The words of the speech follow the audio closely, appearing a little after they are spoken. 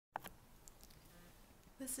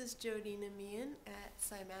This is Jodina Meehan at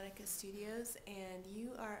Cymatica Studios, and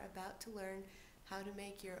you are about to learn how to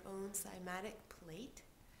make your own cymatic plate.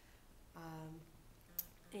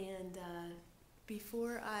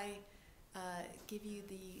 Before I give you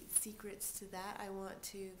the secrets to that, I want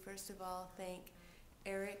to first of all thank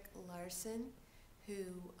Erik Larson, who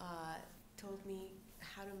told me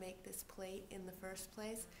how to make this plate in the first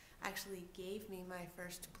place. Actually gave me my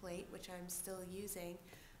first plate, which I'm still using,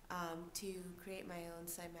 to create my own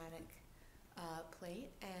cymatic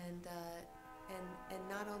plate, and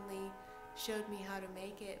not only showed me how to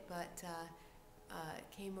make it, but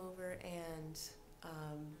came over and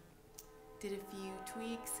did a few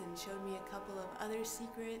tweaks and showed me a couple of other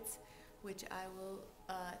secrets, which I will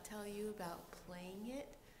tell you about playing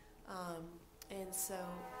it. I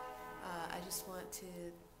just want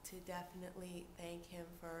to definitely thank him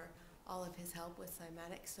for all of his help with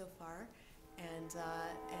cymatics so far, and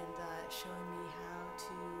showing me how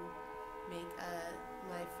to make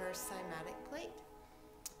my first cymatic plate.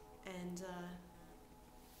 And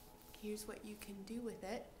here's what you can do with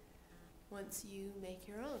it once you make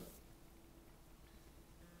your own.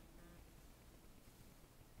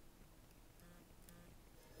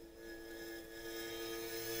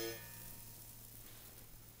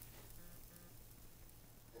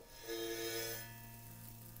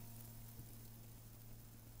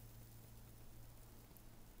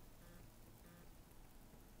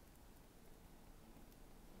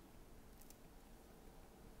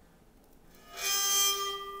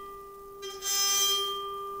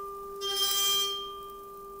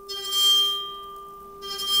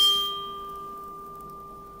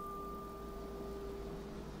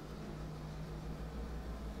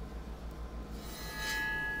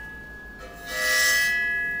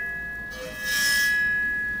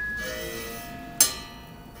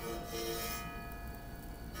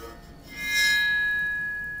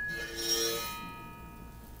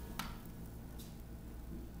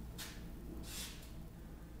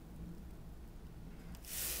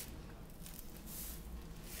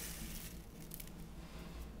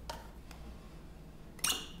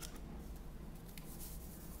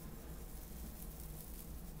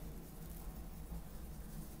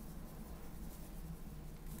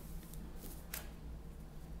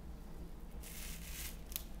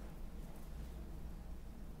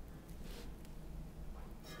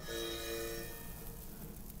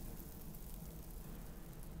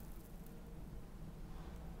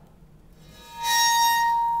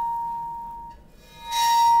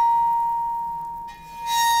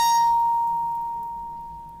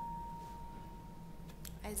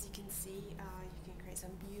 As you can see, you can create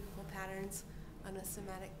some beautiful patterns on a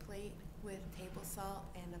cymatic plate with table salt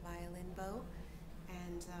and a violin bow,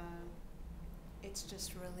 and it's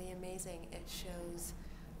just really amazing. It shows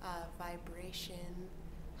vibration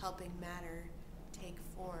helping matter take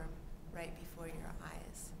form right before your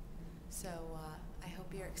eyes. So I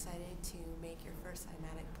hope you're excited to make your first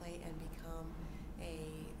cymatic plate and become a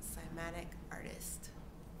cymatic artist.